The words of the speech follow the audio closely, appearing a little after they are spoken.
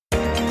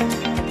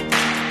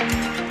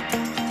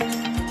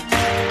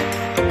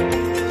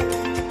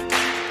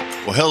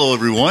Well, hello,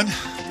 everyone.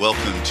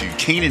 Welcome to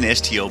Canaan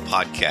STO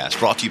Podcast,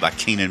 brought to you by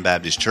Canaan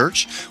Baptist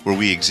Church, where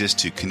we exist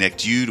to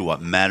connect you to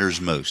what matters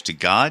most, to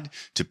God,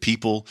 to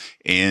people,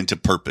 and to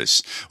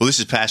purpose. Well, this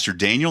is Pastor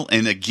Daniel,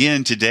 and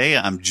again, today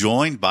I'm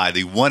joined by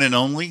the one and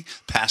only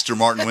Pastor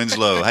Martin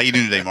Winslow. How you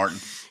doing today, Martin?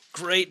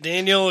 Great,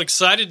 Daniel.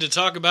 Excited to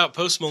talk about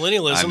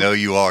postmillennialism. I know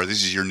you are.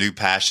 This is your new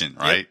passion,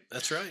 right? Yep,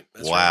 that's right.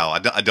 Wow.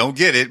 Right. I don't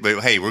get it,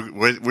 but hey,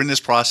 we're in this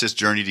process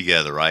journey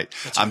together, right?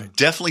 I'm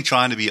definitely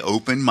trying to be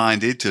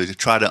open-minded to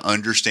try to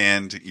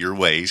understand your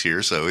ways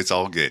here, so it's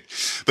all good.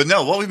 But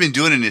no, what we've been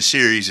doing in this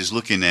series is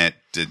looking at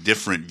the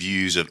different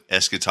views of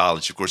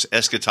eschatology. Of course,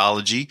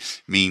 eschatology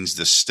means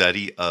the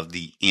study of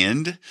the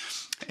end.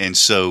 And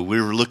so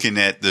we were looking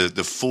at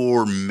the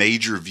four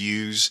major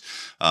views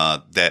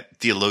that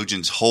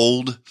theologians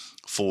hold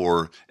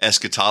for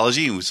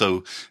eschatology. And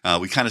so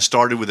we kind of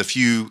started with a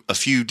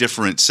few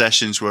different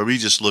sessions where we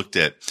just looked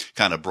at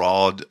kind of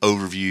broad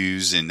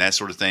overviews and that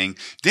sort of thing.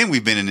 Then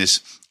we've been in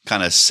this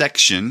kind of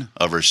section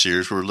of our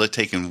series where we're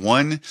taking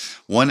one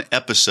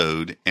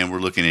episode and we're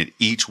looking at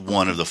each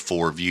one of the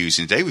four views.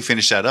 And today we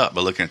finish that up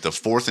by looking at the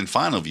fourth and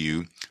final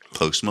view,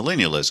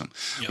 postmillennialism.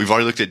 Yep. We've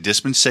already looked at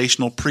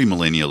dispensational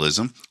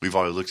premillennialism. We've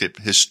already looked at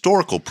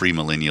historical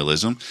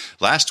premillennialism.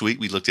 Last week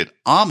we looked at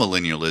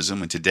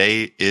amillennialism, and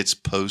today it's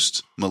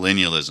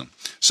postmillennialism.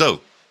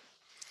 So,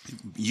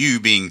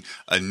 you being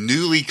a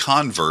newly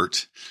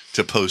convert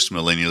to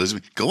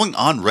postmillennialism, going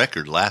on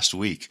record last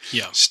week,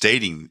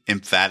 stating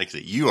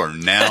emphatically you are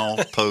now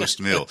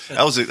post-mill.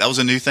 That was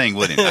a new thing,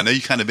 wasn't it? I know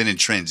you kind of been in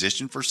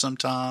transition for some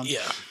time. Yeah.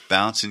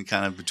 Bouncing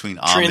kind of between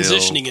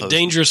transitioning, a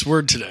dangerous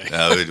word today.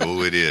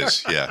 It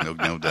is. Yeah,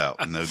 no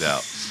doubt. No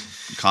doubt.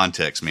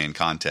 Context, man,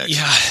 context.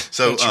 Yeah.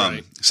 So, that's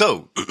right.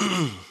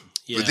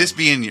 With this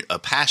being a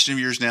passion of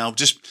yours now,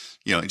 just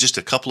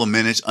a couple of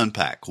minutes,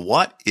 unpack.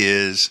 What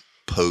is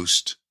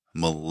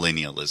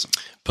postmillennialism?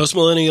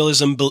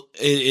 Postmillennialism,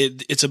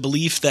 it's a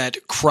belief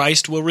that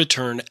Christ will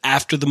return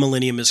after the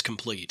millennium is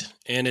complete.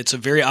 And it's a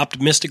very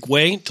optimistic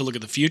way to look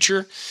at the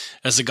future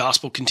as the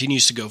gospel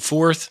continues to go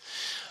forth.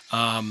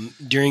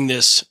 During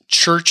this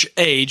church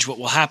age, what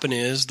will happen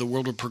is the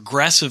world will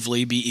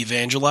progressively be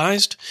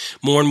evangelized.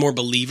 More and more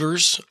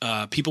believers,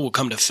 people will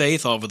come to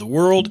faith all over the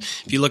world.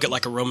 If you look at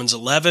like a Romans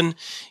 11,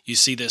 you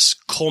see this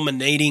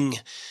culminating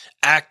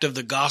act of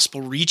the gospel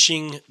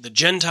reaching the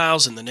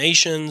Gentiles and the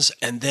nations,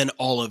 and then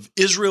all of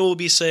Israel will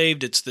be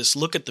saved. It's this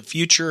look at the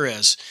future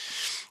as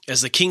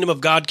the kingdom of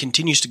God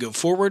continues to go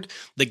forward.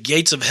 The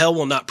gates of hell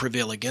will not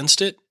prevail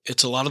against it.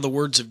 It's a lot of the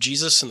words of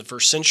Jesus in the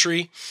first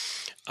century.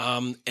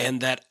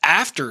 And that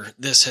after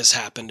this has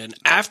happened and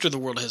after the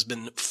world has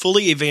been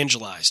fully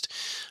evangelized.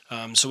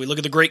 So we look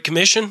at the Great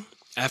Commission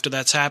after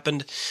that's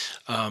happened,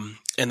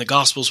 and the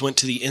Gospels went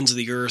to the ends of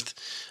the earth.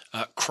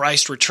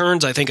 Christ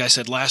returns. I think I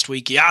said last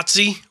week,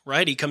 Yahtzee,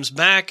 right? He comes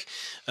back.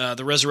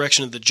 The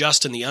resurrection of the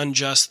just and the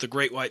unjust, the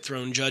great white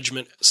throne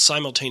judgment,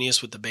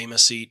 simultaneous with the Bema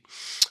seat.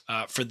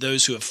 For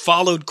those who have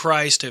followed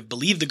Christ, have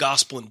believed the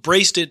gospel,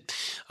 embraced it,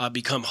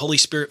 become Holy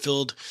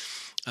Spirit-filled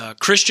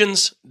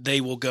Christians,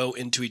 they will go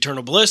into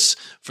eternal bliss.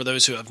 For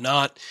those who have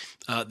not,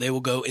 they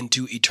will go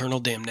into eternal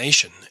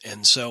damnation.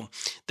 And so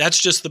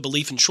that's just the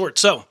belief in short.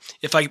 So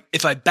if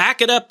I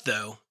back it up,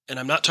 though, and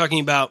I'm not talking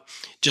about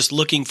just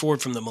looking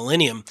forward from the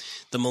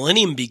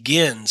millennium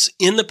begins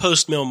in the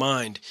post-mill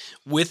mind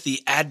with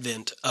the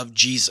advent of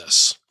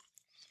Jesus.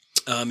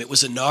 It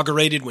was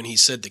inaugurated when he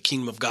said the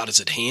kingdom of God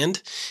is at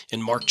hand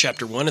in Mark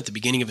chapter 1 at the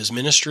beginning of his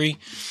ministry.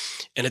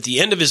 And at the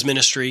end of his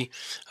ministry,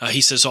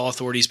 he says, all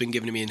authority has been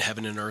given to me in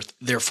heaven and earth,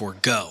 therefore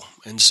go.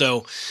 And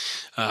so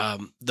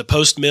the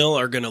post-mill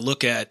are going to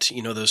look at,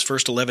 those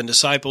first 11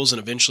 disciples,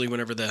 and eventually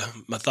whenever the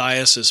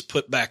Matthias is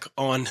put back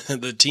on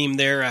the team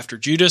there after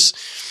Judas,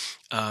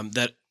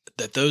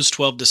 that those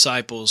 12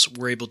 disciples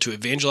were able to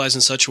evangelize in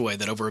such a way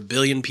that over 1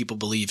 billion people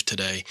believe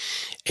today,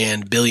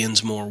 and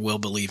billions more will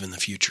believe in the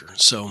future.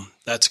 So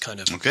that's kind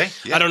of okay.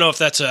 Yeah. I don't know if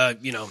that's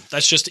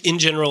that's just in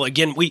general.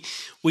 Again, we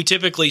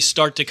typically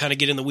start to kind of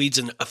get in the weeds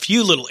in a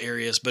few little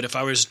areas, but if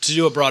I was to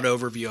do a broad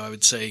overview, I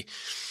would say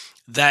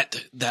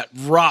that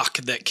rock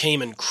that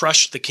came and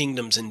crushed the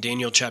kingdoms in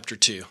Daniel chapter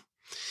 2.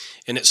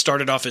 And it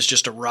started off as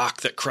just a rock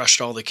that crushed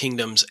all the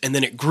kingdoms, and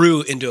then it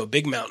grew into a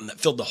big mountain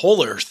that filled the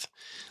whole earth.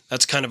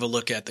 That's kind of a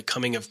look at the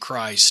coming of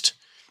Christ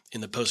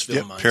in the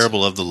post-mill mindset.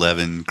 Parable of the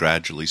leaven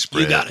gradually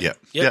spread. You got it.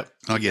 Yep.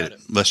 I get it.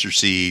 Mustard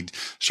seed,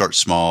 start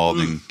small,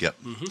 then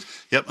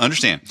Yep,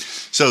 understand.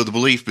 So the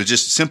belief, but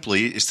just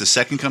simply, it's the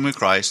second coming of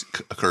Christ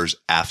occurs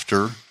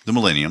after the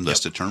millennium. That's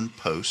the term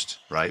post,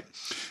 right?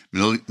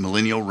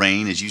 Millennial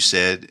reign, as you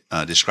said,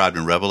 described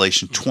in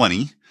Revelation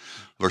 20,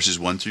 verses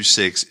 1 through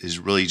 6, is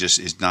really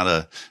is not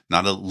a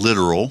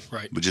literal,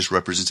 right, but just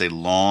represents a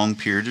long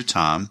period of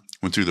time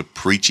when through the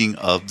preaching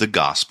of the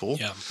gospel,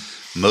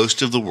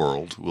 most of the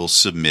world will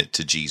submit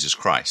to Jesus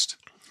Christ,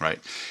 right?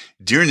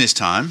 During this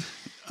time,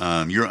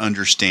 your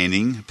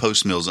understanding,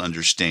 post-mill's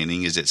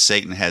understanding, is that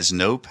Satan has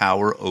no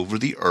power over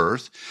the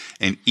earth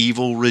and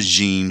evil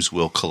regimes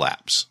will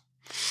collapse.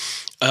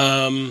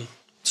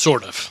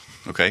 Sort of.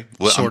 Okay.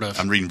 Well, Sort of.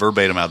 I'm reading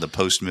verbatim out of the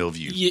post-mill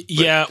view.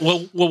 Yeah.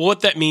 Well,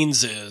 what that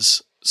means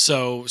is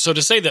so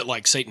to say that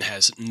like Satan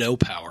has no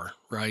power,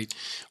 right,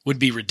 would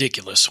be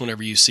ridiculous.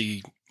 Whenever you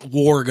see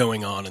war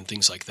going on and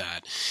things like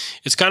that,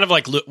 it's kind of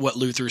like what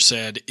Luther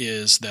said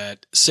is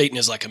that Satan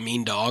is like a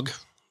mean dog,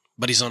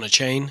 but he's on a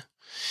chain,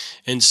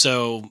 and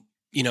so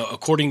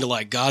according to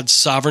like God's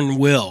sovereign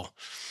will,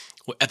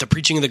 at the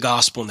preaching of the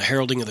gospel and the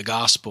heralding of the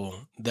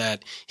gospel,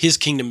 that his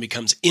kingdom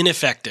becomes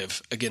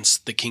ineffective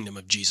against the kingdom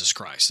of Jesus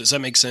Christ. Does that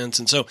make sense?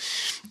 And so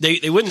they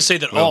wouldn't say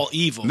that all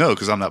evil. No,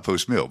 because I'm not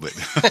post-mill, but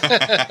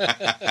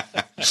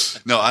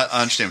no, I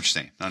understand what you're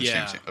saying. I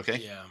understand what you're saying. Okay.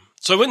 Yeah.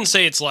 So I wouldn't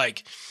say it's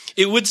like,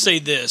 it would say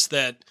this,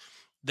 that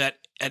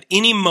at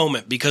any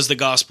moment, because the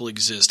gospel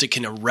exists, it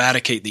can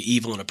eradicate the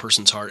evil in a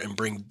person's heart and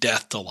bring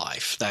death to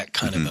life. That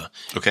kind of a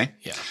Okay.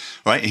 Yeah.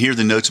 All right. And here are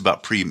the notes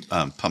about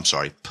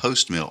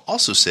post-mill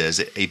also says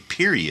that a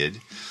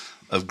period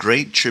of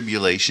great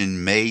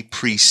tribulation may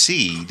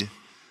precede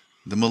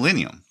the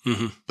millennium.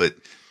 But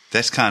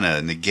that's kind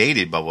of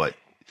negated by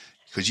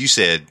because you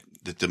said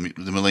that the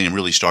millennium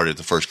really started at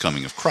the first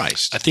coming of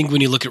Christ. I think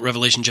when you look at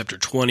Revelation chapter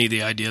 20,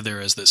 the idea there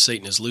is that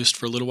Satan is loosed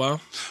for a little while.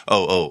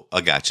 Oh,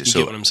 I got you. You So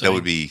get what I'm saying? that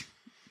would be,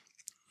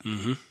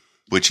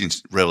 which in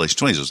Revelation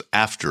 20 was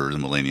after the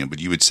millennium, but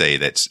you would say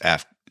that's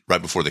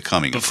right before the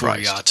coming of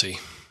Christ. Yahtzee.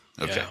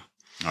 Okay.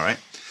 Yeah. All right.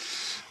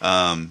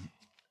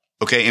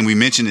 Okay. And we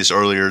mentioned this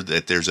earlier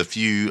that there's a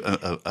few,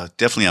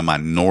 definitely a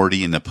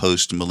minority in the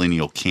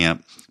post-millennial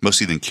camp,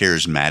 mostly the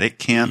charismatic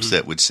camps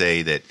that would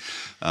say that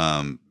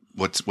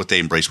what they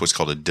embrace what's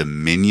called a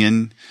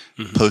dominion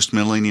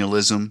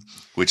post-millennialism,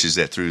 which is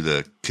that through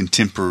the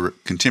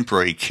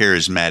contemporary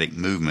charismatic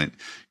movement,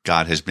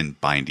 God has been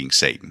binding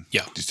Satan.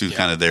 Yeah. Just through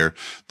kind of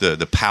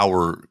the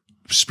power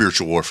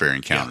spiritual warfare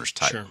encounters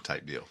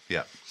type deal.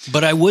 Yeah.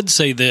 But I would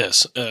say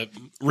this,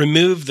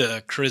 remove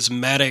the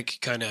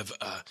charismatic kind of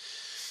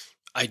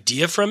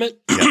idea from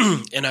it.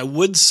 And I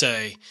would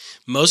say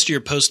most of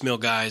your post-mill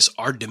guys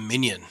are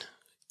dominion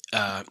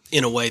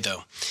in a way,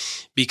 though,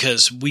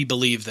 because we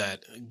believe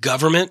that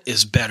government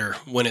is better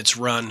when it's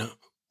run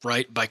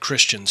right by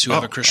Christians who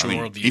have a Christian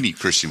worldview. Any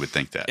Christian would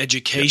think that.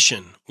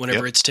 Education,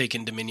 whenever it's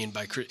taken dominion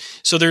by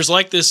so there's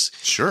like this.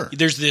 Sure.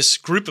 There's this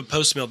group of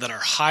post-mill that are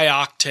high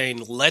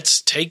octane.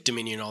 Let's take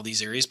dominion in all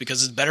these areas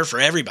because it's better for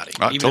everybody,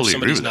 I even totally if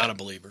somebody's agree with not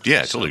that. a believer.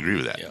 Yeah, I totally agree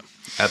with that. Yeah.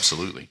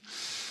 Absolutely.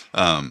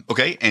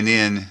 Okay, and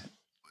then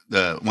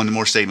one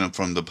more statement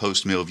from the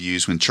post-mill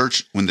views: when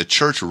the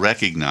church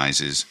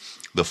recognizes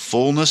the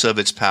fullness of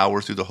its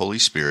power through the Holy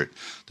Spirit,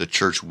 the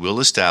church will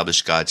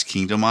establish God's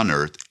kingdom on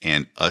earth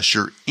and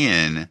usher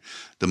in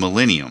the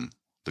millennium,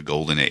 the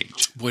golden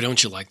age. Boy,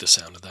 don't you like the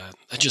sound of that?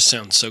 That just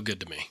sounds so good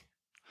to me.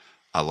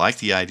 I like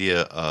the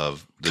idea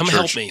of the Come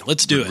church help me.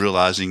 Let's do it.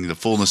 realizing the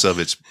fullness of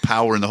its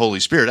power in the Holy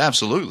Spirit.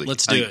 Absolutely.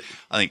 Let's do it.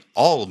 I think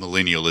all of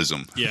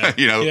millennialism,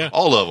 Yeah.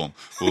 all of them,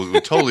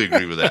 we'll totally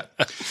agree with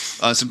that.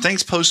 Some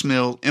things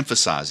post-mill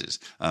emphasizes.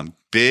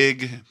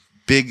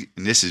 Big,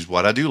 and this is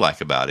what I do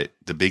like about it,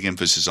 the big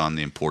emphasis on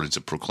the importance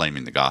of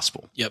proclaiming the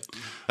gospel. Yep.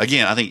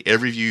 Again, I think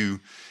every view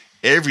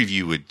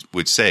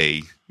would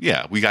say,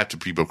 yeah, we got to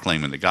be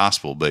proclaiming the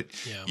gospel, but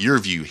your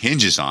view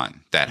hinges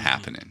on that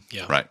happening.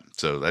 Yeah. Right.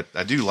 So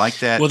I do like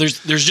that. Well,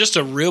 there's just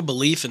a real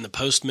belief in the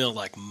post-mill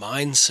like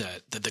mindset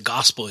that the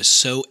gospel is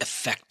so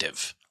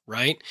effective,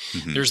 right?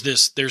 There's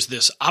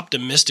this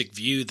optimistic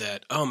view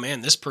that, oh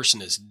man, this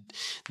person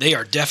they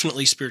are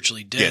definitely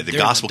spiritually dead. Yeah, the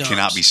They're gospel in the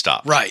cannot dumps. be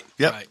stopped. Right.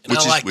 Yep. Right.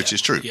 And Which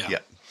is true. Yeah.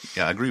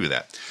 Yeah, I agree with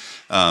that.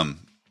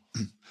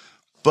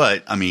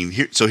 But I mean,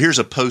 here's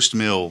a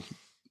post-mill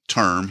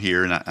term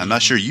here, and I'm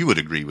not sure you would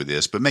agree with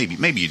this, but maybe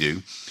you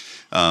do.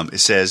 It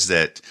says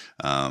that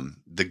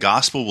the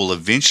gospel will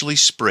eventually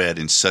spread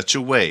in such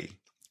a way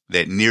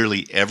that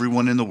nearly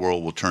everyone in the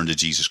world will turn to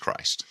Jesus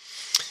Christ.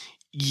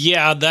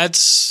 Yeah,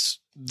 that's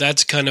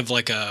kind of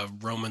like a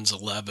Romans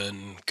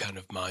 11 kind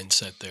of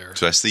mindset there.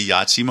 So that's the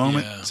Yahtzee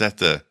moment? Yeah. Is that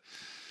the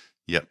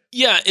 – yep.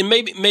 Yeah, and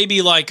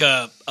maybe like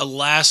a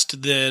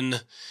last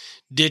then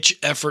ditch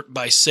effort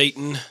by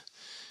Satan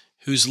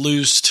who's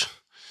loosed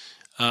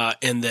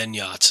and then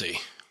Yahtzee.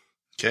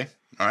 Okay.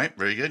 All right.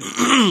 Very good.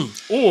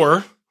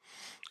 Or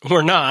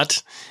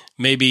not.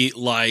 Maybe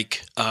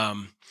like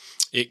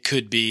it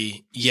could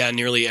be,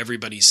 nearly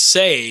everybody's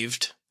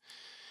saved.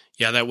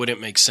 Yeah, that wouldn't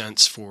make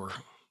sense for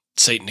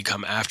Satan to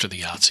come after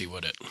the Yahtzee,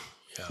 would it?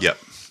 Yeah. Yep.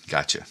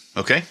 Gotcha.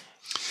 Okay.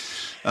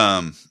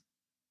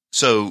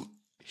 So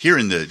here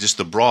in just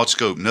the broad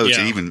scope notes,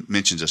 it even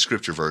mentions a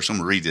scripture verse. I'm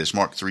going to read this,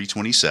 Mark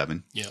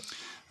 3:27,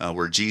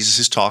 where Jesus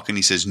is talking.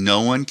 He says,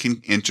 "No one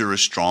can enter a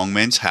strong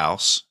man's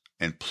house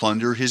and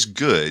plunder his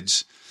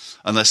goods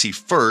unless he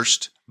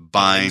first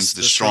binds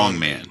the strong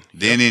man.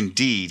 Then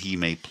indeed he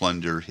may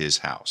plunder his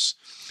house."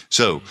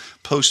 So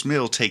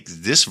post-mill takes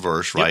this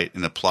verse, right,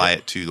 and apply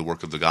it to the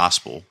work of the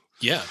gospel.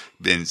 Yeah.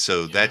 And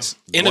so that's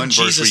and one verse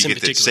where Jesus you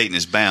get that Satan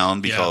is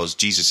bound because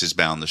Jesus has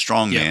bound the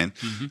strong man.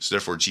 So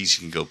therefore Jesus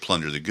can go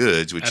plunder the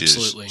goods, which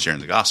is sharing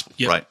the gospel,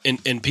 right?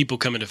 And people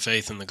come into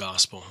faith in the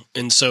gospel.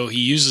 And so he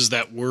uses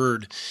that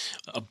word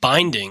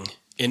binding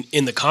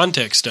in the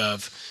context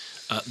of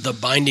the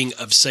binding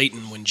of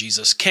Satan when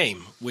Jesus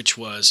came, which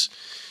was,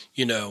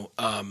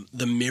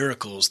 the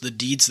miracles, the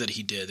deeds that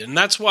he did. And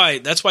that's why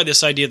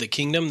this idea of the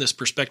kingdom, this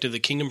perspective of the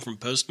kingdom from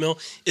post-mill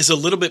is a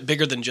little bit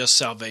bigger than just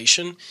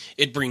salvation.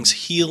 It brings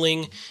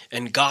healing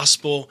and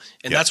gospel,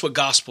 and that's what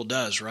gospel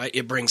does, right?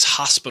 It brings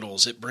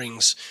hospitals, it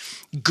brings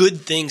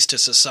good things to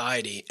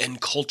society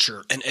and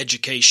culture and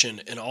education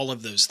and all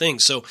of those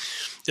things. So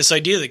this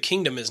idea of the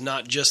kingdom is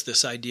not just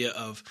this idea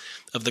of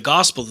the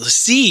gospel. The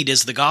seed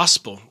is the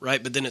gospel,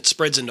 right? But then it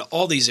spreads into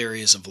all these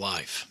areas of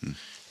life.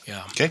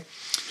 Yeah. Okay.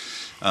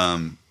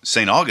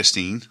 St.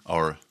 Augustine,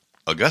 or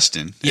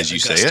Augustine, as you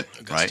say it,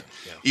 right?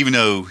 Yeah. Even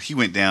though he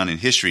went down in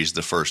history as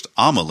the first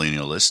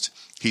amillennialist,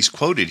 he's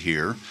quoted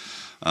here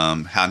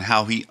on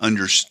how he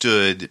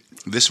understood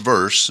this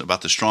verse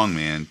about the strong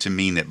man to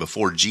mean that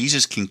before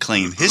Jesus can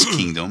claim his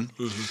kingdom,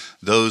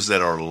 those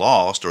that are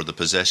lost or the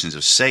possessions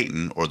of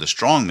Satan or the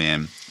strong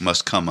man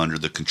must come under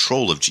the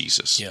control of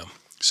Jesus. Yeah.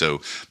 So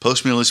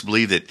postmillennialists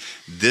believe that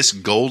this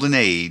golden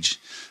age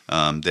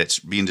that's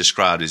being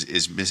described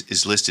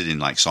is listed in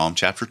like Psalm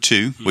chapter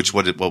 2, which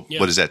what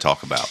does that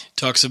talk about?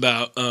 Talks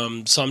about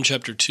Psalm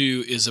chapter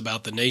 2 is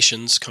about the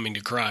nations coming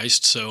to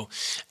Christ. So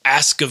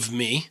ask of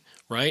me,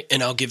 right?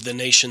 And I'll give the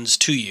nations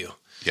to you.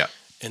 Yeah.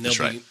 And they'll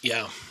right.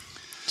 Yeah.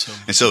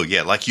 So,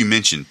 like you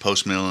mentioned,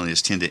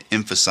 postmillennialists tend to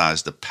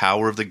emphasize the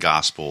power of the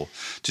gospel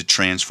to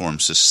transform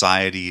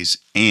societies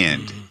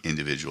and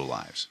individual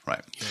lives,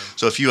 right? Yeah.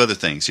 So a few other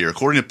things here.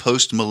 According to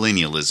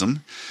postmillennialism,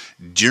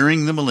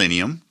 during the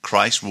millennium,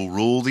 Christ will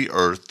rule the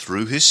earth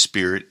through his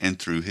Spirit and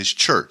through his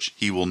church.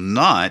 He will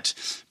not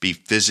be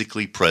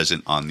physically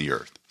present on the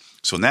earth.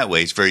 So in that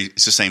way, it's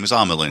the same as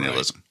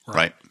amillennialism,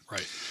 right?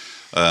 Right.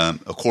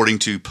 According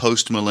to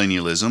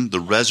postmillennialism,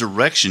 the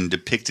resurrection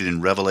depicted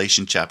in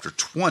Revelation chapter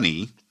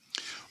 20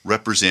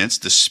 represents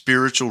the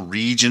spiritual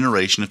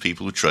regeneration of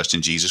people who trust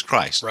in Jesus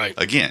Christ. Right.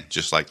 Again,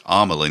 just like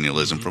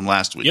amillennialism from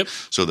last week. Yep.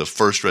 So the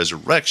first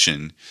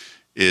resurrection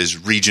is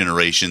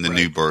regeneration, the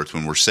new birth,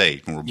 when we're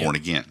saved, when we're born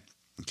again.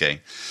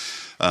 Okay.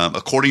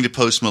 According to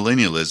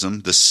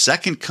postmillennialism, the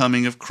second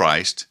coming of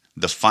Christ,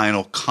 the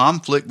final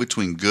conflict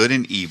between good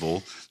and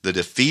evil, the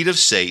defeat of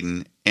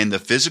Satan, and the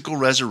physical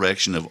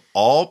resurrection of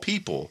all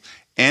people,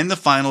 and the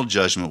final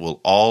judgment will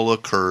all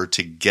occur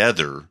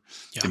together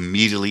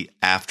immediately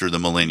after the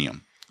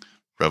millennium.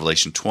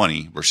 Revelation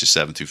 20, verses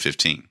 7 through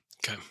 15.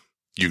 Okay.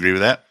 You agree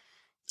with that?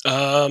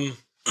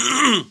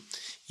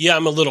 Yeah,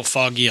 I'm a little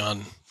foggy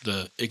on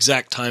the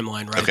exact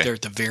timeline right there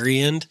at the very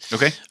end.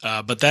 Okay.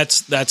 But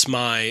that's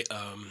my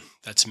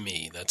that's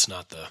me. That's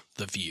not the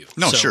view.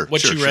 No, so sure.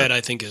 What you read,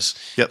 I think, is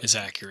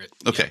accurate.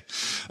 Okay.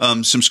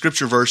 Some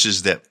scripture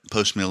verses that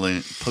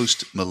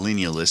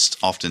postmillennialists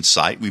often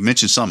cite. We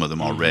mentioned some of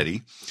them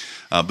already.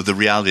 But the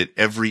reality that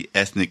every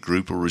ethnic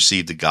group will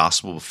receive the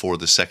gospel before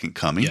the second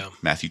coming. Yeah.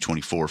 Matthew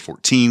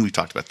 24:14. We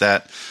talked about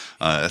that.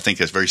 I think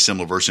that's a very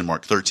similar verse in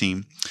Mark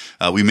 13.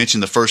 We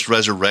mentioned the first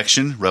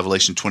resurrection.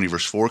 Revelation 20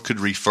 verse 4 could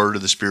refer to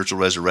the spiritual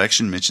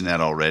resurrection. Mentioned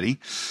that already.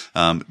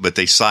 But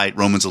they cite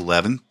Romans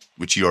 11,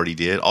 which you already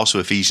did. Also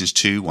Ephesians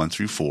 2, 1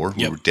 through 4.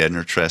 We were dead in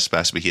our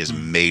trespasses, but he has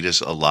made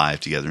us alive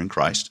together in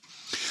Christ.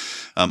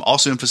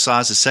 Also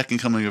emphasize the second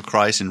coming of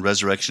Christ and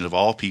resurrection of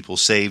all people,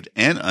 saved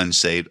and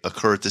unsaved,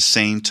 occur at the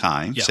same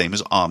time, same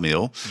as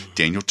Amil,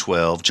 Daniel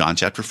 12, John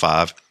chapter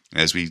 5.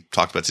 As we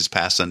talked about this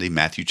past Sunday,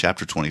 Matthew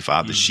chapter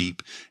 25, the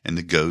sheep and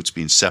the goats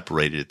being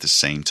separated at the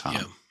same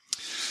time.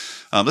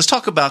 Yeah. Let's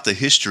talk about the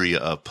history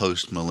of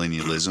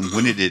postmillennialism.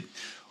 When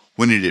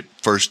did it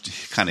first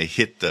kind of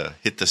hit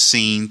the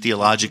scene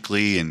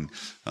theologically and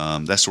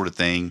that sort of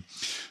thing?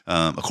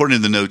 According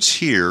to the notes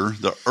here,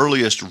 the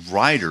earliest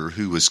writer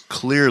who was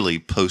clearly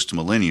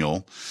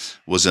post-millennial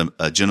was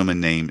a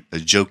gentleman named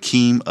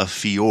Joachim of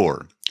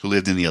Fiore, who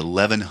lived in the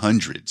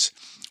 1100s.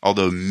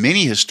 Although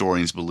many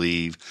historians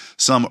believe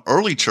some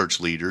early church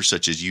leaders,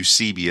 such as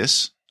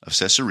Eusebius of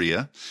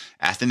Caesarea,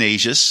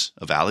 Athanasius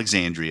of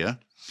Alexandria,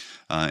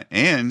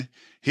 and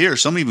here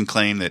some even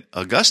claim that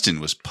Augustine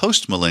was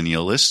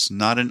post-millennialist,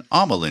 not an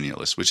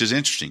amillennialist, which is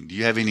interesting. Do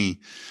you have any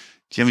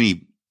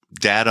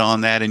data on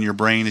that in your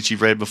brain that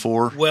you've read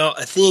before? Well,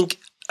 I think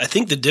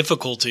the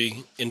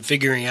difficulty in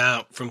figuring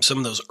out from some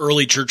of those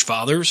early church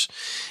fathers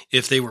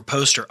if they were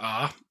post or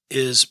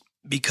is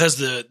because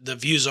the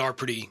views are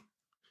pretty,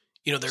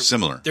 they're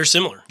similar. They're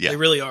similar. Yeah. They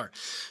really are.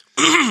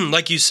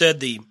 Like you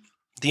said, the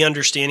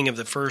understanding of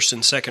the first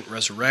and second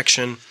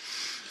resurrection,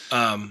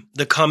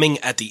 the coming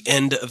at the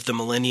end of the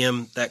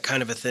millennium, that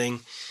kind of a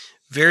thing,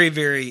 very,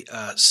 very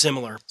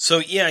similar. So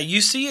yeah,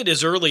 you see it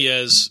as early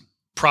as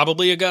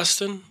probably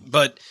Augustine,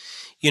 but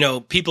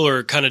people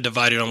are kind of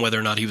divided on whether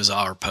or not he was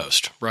or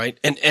post, right?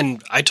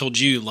 And I told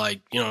you,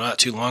 not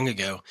too long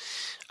ago,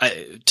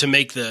 to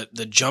make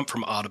the jump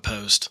from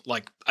Oedipus,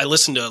 like I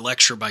listened to a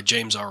lecture by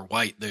James R.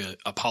 White, the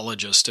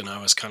apologist, and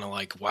I was kind of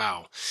like,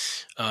 wow,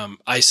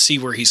 I see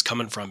where he's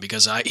coming from,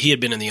 because he had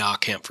been in the Ah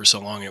camp for so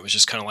long, and it was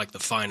just kind of like the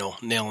final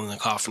nail in the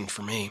coffin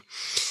for me.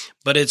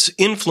 But its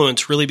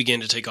influence really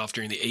began to take off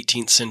during the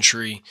 18th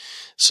century,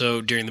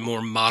 so during the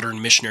more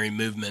modern missionary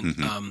movement.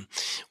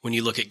 When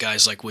you look at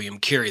guys like William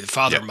Carey, the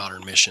father of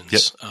modern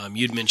missions,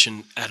 you'd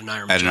mentioned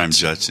Adoniram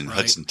Judson, right?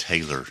 Hudson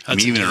Taylor.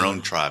 Even in our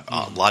own tribe,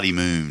 Lottie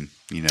Moon,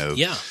 and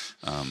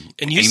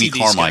you Amy see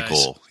these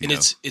Carmichael.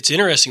 Guys, it's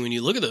interesting when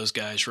you look at those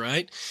guys,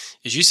 right?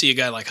 Is you see a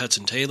guy like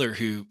Hudson Taylor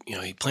who,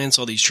 he plants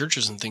all these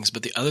churches and things,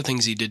 but the other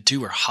things he did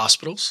too were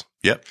hospitals.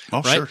 Yep.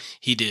 Oh, right? sure.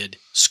 He did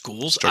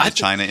schools. Started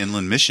China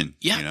Inland Mission.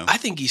 Yeah. I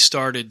think he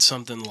started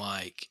something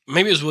like,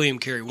 maybe it was William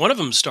Carey. One of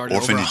them started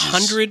orphanages. Over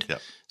 100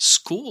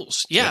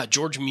 schools. Yeah.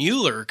 George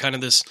Mueller, kind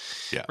of this,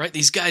 right?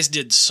 These guys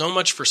did so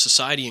much for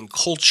society and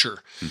culture.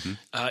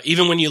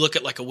 Even when you look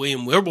at like a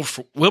William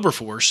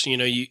Wilberforce,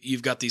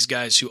 you've got these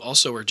guys who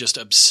also are just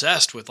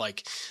obsessed with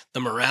like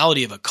the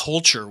morality of a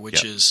culture,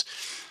 which is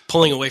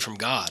pulling away from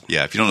God.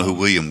 Yeah, if you don't know who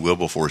William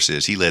Wilberforce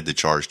is, he led the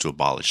charge to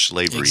abolish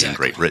slavery in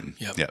Great Britain.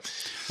 Yep.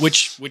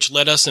 Which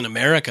led us in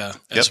America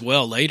as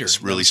well later.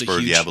 It's really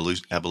spurred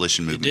the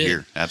abolition movement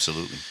here.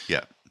 Absolutely.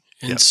 Yeah.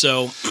 And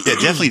so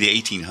definitely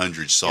the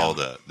 1800s saw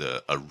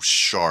a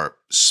sharp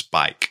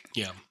spike.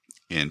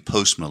 In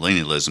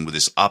post-millennialism with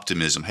this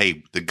optimism,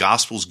 hey, the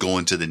gospel's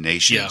going to the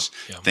nations.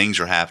 Things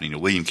are happening.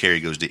 William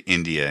Carey goes to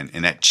India,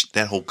 and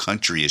that whole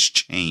country has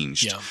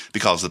changed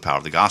because of the power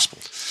of the gospel.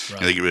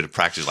 Right. They get rid of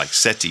practices like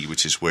sati,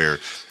 which is where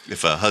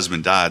if a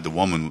husband died,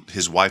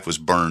 his wife was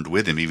burned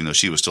with him, even though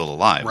she was still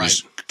alive. Right.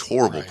 These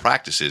horrible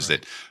practices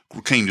that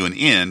came to an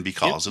end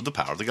because of the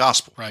power of the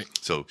gospel. Right.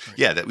 So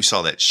that we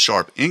saw that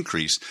sharp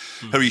increase.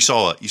 However, you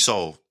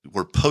saw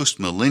where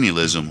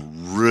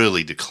post-millennialism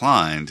really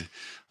declined.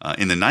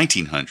 In the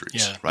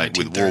 1900s, right,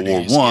 with World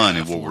War I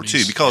and World War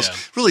II, because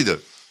really the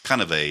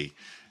kind of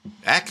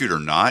accurate or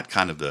not,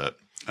 kind of the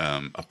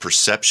a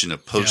perception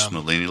of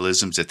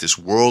post-millennialism is that this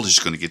world is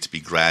going to get to be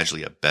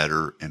gradually a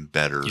better and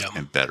better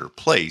and better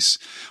place.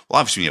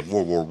 Well, obviously, when you have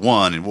World War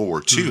I and World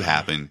War II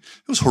happen,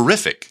 it was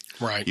horrific.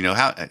 Right.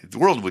 How the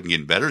world wasn't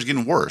getting better; it was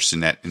getting worse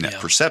in that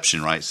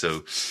perception, right?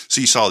 So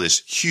you saw this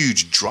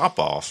huge drop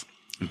off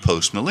in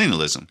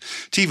post-millennialism.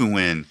 To even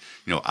when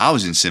I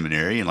was in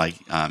seminary, and like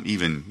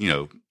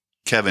even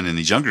Kevin and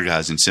these younger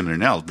guys in seminary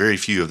now, very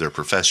few of their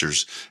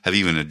professors have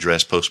even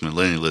addressed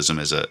postmillennialism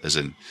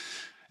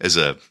as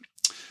a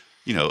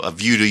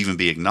view to even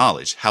be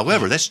acknowledged.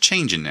 However, that's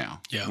changing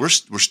now. Yeah. We're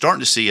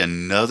starting to see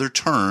another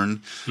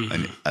turn,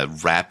 a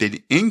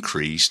rapid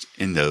increase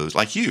in those.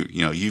 Like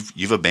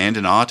you've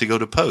abandoned to go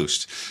to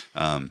post.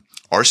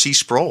 R.C.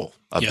 Sproul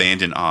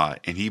abandoned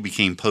and he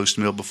became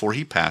post-mill before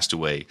he passed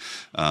away.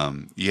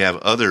 You have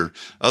other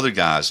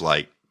guys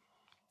like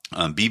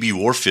B.B.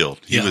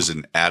 Warfield. He was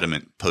an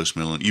adamant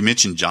post-millennial. You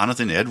mentioned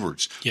Jonathan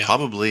Edwards,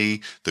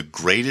 probably the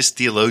greatest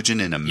theologian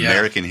in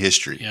American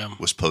history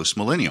was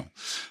post-millennial.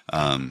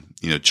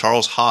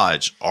 Charles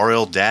Hodge,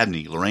 R.L.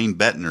 Dabney, Lorraine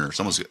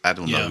Bettner. I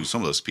don't know who some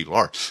of those people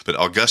are, but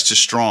Augustus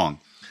Strong.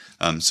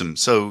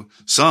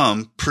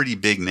 Some pretty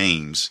big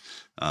names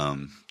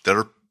that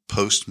are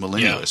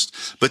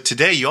post-millennialist. But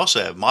today you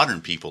also have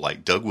modern people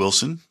like Doug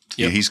Wilson.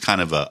 He's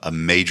kind of a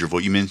major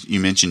voice.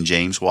 You mentioned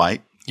James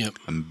White.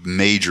 A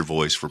major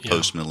voice for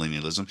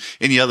post-millennialism.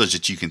 Any others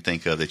that you can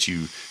think of that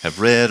you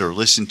have read or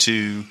listened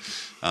to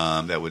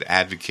that would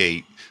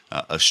advocate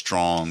a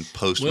strong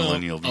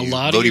post-millennial view?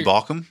 Bodie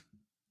Balcom?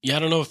 Yeah, I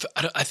don't know if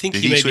I think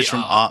he switch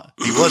from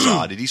he was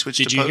odd. Did he switch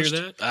to post? Did you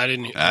hear that? I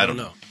didn't. I don't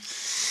know.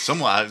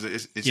 Somewhat,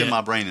 it's in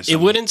my brain.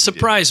 It wouldn't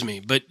surprise me,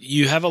 but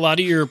you have a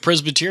lot of your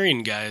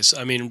Presbyterian guys.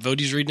 I mean,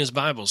 Vodie's reading his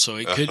Bible, so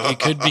it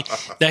could be.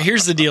 Now,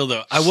 here's the deal,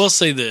 though. I will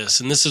say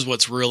this, and this is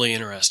what's really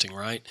interesting,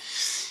 right?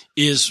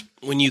 Is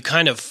when you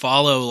kind of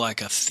follow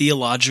like a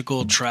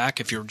theological track,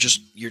 if you're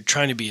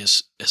trying to be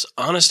as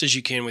honest as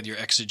you can with your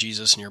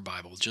exegesis and your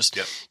Bible, just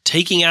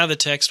taking out of the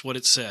text what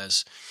it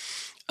says,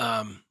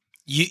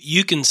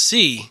 you can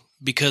see,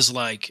 because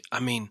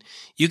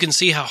you can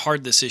see how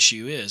hard this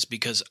issue is,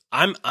 because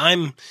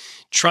I'm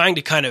trying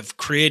to kind of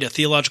create a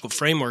theological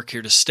framework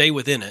here to stay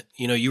within it.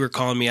 You were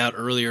calling me out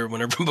earlier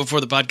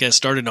before the podcast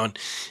started on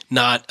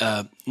not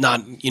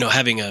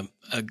having a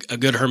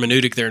good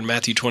hermeneutic there in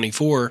Matthew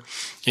 24.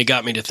 It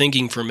got me to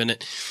thinking for a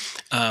minute.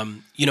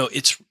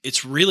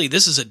 It's really,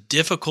 this is a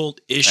difficult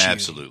issue.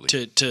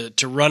 Absolutely.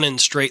 to run in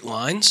straight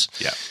lines.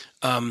 Yeah.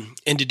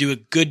 And to do a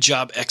good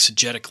job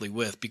exegetically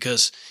with,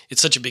 because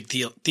it's such a big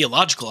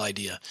theological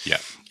idea. Yeah.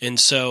 And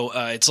so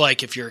it's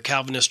like if you're a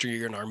Calvinist or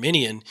you're an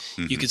Arminian,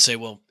 you could say,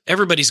 well,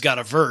 everybody's got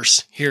a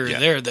verse here or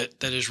there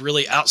that is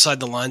really outside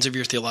the lines of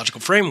your theological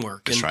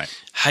framework. That's and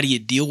right. How do you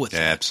deal with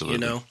that?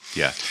 Absolutely.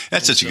 Yeah.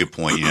 That's such a good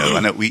point. I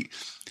know we,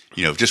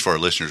 just for our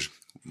listeners,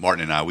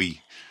 Martin and I,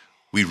 we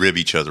rib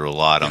each other a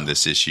lot on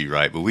this issue,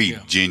 right? But we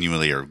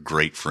genuinely are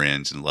great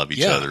friends and love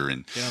each other.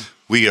 And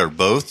we are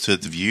both to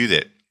the view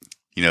that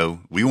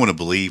we want to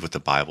believe what the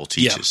Bible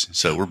teaches.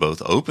 So we're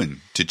both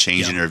open to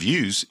changing our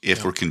views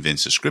if we're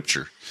convinced of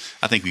Scripture.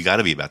 I think we got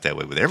to be about that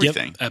way with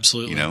everything.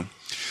 Absolutely.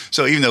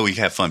 So even though we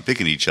have fun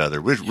picking each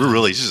other, we're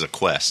really, this is a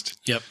quest.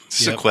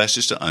 This is a quest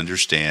just to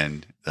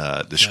understand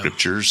the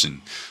Scriptures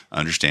and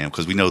understand,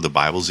 because we know the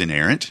Bible's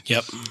inerrant.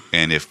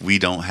 And if we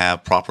don't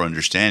have proper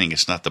understanding,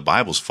 it's not the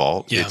Bible's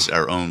fault. It's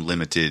our own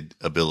limited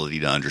ability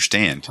to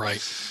understand.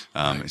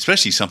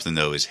 Especially something,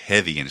 though, as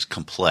heavy and as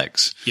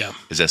complex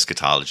as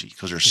eschatology,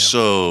 because there's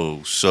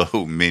so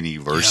many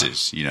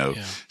verses,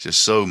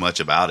 just so much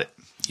about it.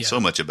 So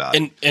much about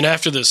it. And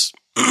after this,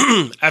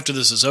 after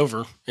this is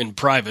over in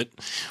private,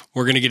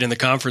 we're going to get in the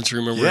conference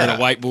room and we're going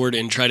to whiteboard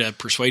and try to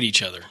persuade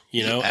each other,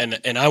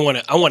 and I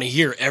want to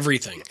hear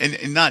everything.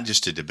 And not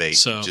just to debate.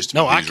 So, just to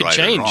no, I could right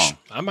change. Wrong,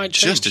 I might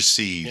change. Just to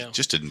see,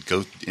 just to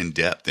go in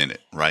depth in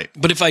it, right?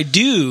 But if I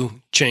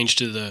do change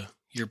to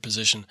your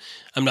position,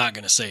 I'm not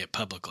going to say it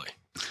publicly.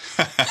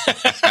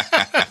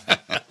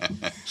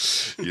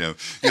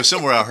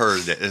 Somewhere I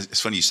heard that,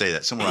 it's funny you say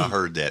that, somewhere I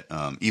heard that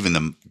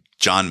even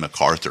John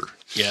MacArthur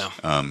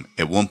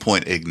at one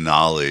point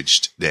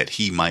acknowledged that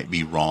he might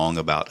be wrong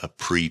about a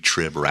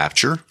pre-trib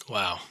rapture.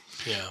 Wow.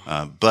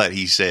 Yeah. But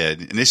he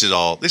said, and this is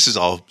all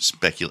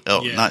speculation.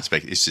 Oh, not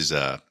speculation. This is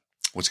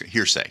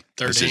hearsay.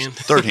 Third hand.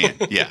 Third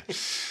hand. Yeah.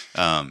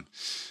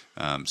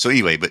 So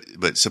anyway,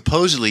 but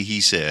supposedly he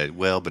said,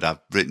 well, but I've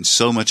written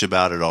so much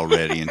about it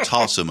already and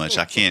taught so much,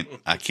 I can't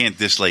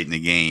this late in the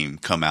game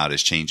come out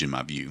as changing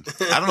my view.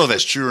 I don't know if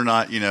that's true or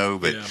not,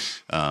 but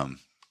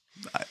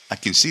I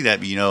can see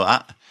that.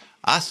 But,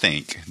 I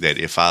think that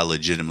if I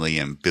legitimately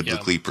am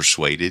biblically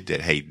persuaded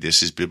that, hey,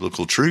 this is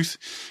biblical truth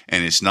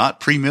and it's not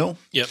pre-mill,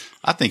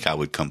 I think I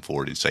would come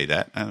forward and say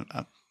that,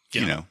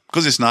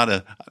 because it's not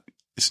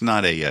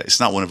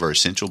one of our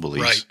essential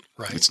beliefs.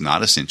 Right. It's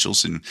not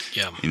essentials. And,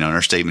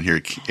 our statement here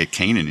at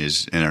Canaan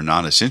is, in our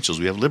non-essentials,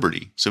 we have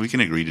liberty. So we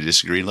can agree to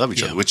disagree and love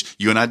each other, which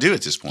you and I do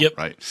at this point,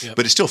 right?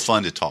 But it's still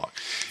fun to talk.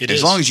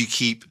 As long as you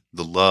keep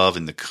the love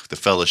and the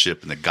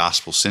fellowship and the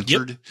gospel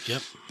centered,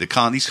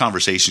 these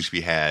conversations can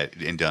be had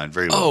and done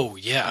very well. Oh,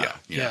 yeah.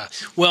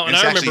 Well, and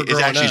I remember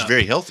growing up. It's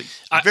very healthy.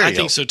 I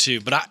think so too.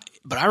 But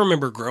I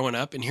remember growing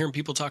up and hearing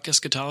people talk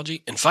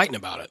eschatology and fighting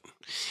about it.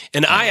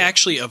 And I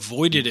actually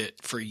avoided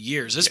it for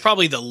years. It's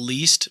probably the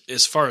least,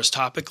 as far as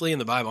topically in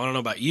the Bible. I don't know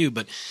about you,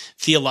 but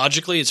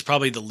theologically, it's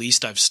probably the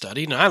least I've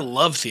studied. And I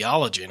love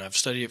theology, and I've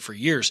studied it for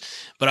years.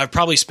 But I've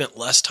probably spent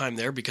less time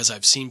there because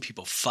I've seen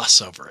people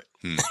fuss over it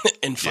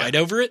and fight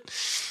over it.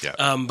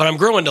 But I'm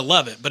growing to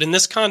love it. But in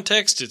this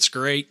context, it's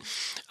great.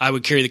 I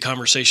would carry the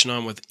conversation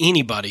on with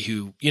anybody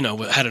who,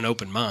 had an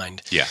open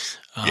mind. It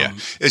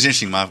was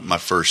interesting. My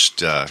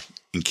first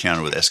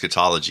encounter with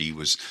eschatology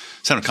was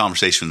having a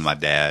conversation with my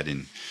dad,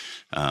 and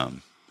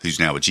who's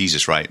now with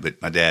Jesus, right?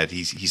 But my dad,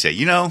 he said,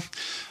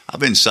 I've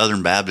been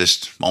Southern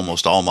Baptist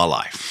almost all my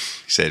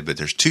life. He said, but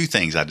there's two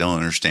things I don't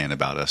understand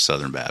about us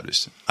Southern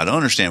Baptists. I don't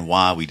understand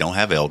why we don't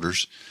have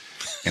elders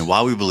and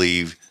why we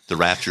believe the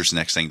rapture is the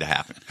next thing to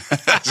happen.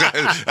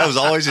 That was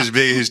always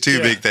his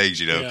two big things,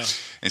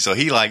 And so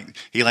he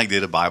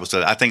did a Bible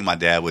study. I think my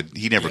dad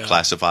he never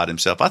classified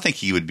himself. I think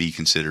he would be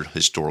considered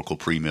historical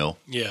pre-mill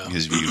in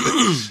his view,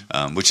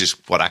 but, which is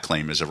what I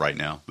claim as of right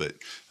now. But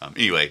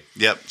anyway,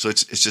 so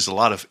it's just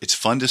it's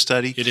fun to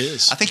study. It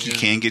is. I think you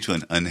can get to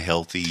an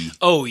unhealthy.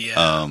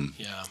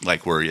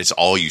 Like where it's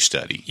all you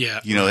study.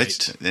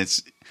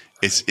 It's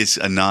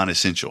a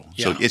non-essential.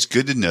 So it's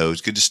good to know.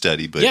 It's good to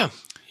study, but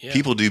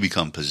people do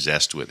become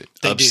possessed with it,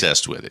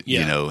 obsessed with it,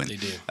 and they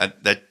do.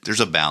 That there's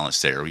a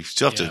balance there. We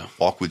still have to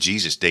walk with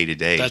Jesus day to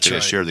day. That's Still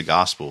got to share the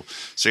gospel.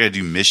 Still got to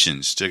do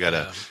missions. Still got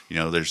to,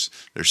 there's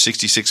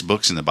 66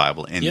 books in the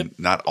Bible, and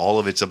not all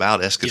of it's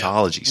about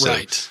eschatology.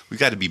 So we've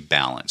got to be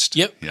balanced.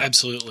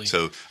 Absolutely.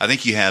 So I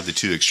think you have the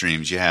two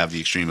extremes. You have the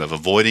extreme of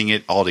avoiding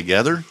it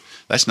altogether.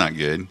 That's not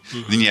good.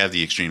 Then you have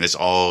the extreme. That's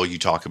all you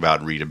talk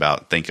about, read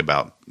about, think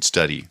about,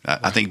 study.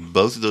 I think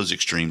both of those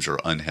extremes are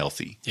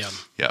unhealthy.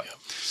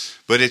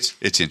 But it's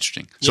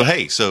interesting.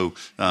 So,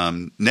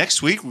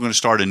 next week we're going to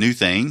start a new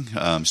thing,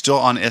 still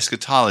on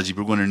eschatology,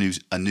 but we're going to do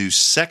a new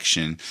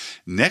section.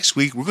 Next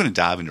week we're going to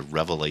dive into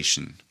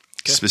Revelation,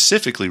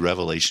 specifically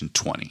Revelation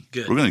 20.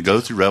 Good. We're going to go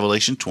through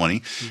Revelation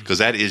 20 because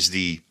that is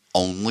the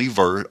only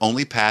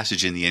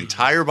passage in the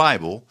entire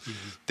Bible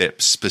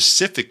that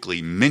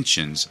specifically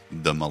mentions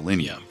the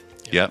millennium.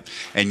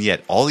 And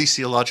yet all these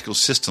theological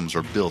systems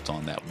are built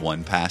on that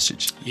one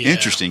passage.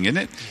 Interesting, isn't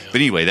it? But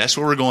anyway, that's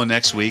where we're going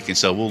next week. And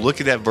so we'll look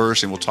at that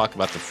verse and we'll talk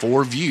about the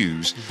four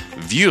view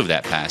of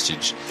that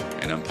passage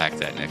and unpack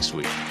that next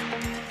week.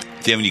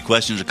 If you have any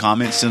questions or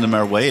comments, send them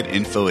our way at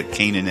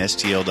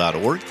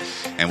info@canaanstl.org.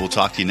 And we'll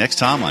talk to you next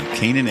time on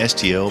Canaan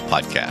STL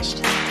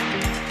Podcast.